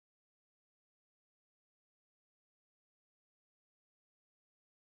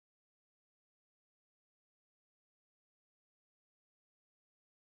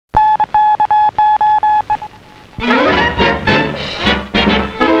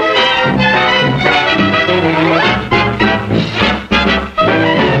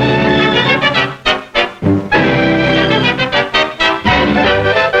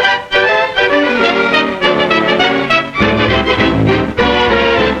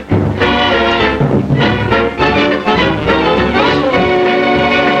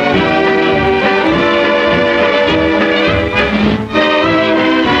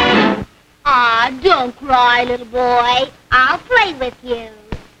little boy. I'll play with you.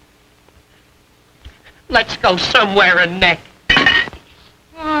 Let's go somewhere and neck.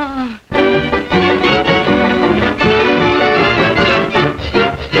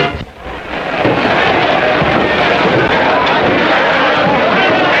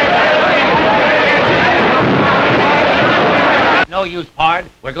 No use, pard.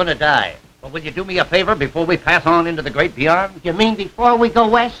 We're gonna die. But will you do me a favor before we pass on into the great beyond? You mean before we go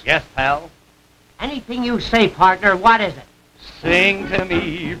west? Yes, pal. Anything you say, partner. What is it? Sing to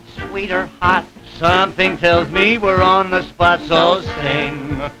me, sweet or hot. Something tells me we're on the spot, so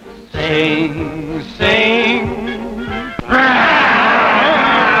sing, sing, sing.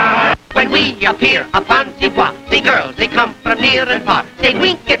 When we appear upon the walk, the girls, they come from near and far. They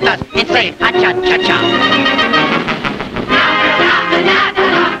wink at us and say, ha-cha-cha-cha.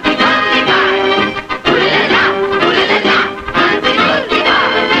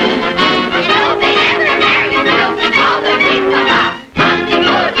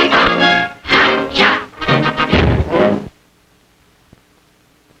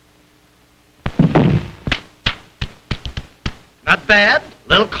 Not bad.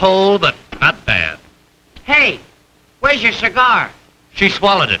 Little cold, but not bad. Hey, where's your cigar? She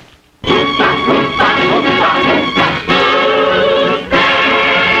swallowed it.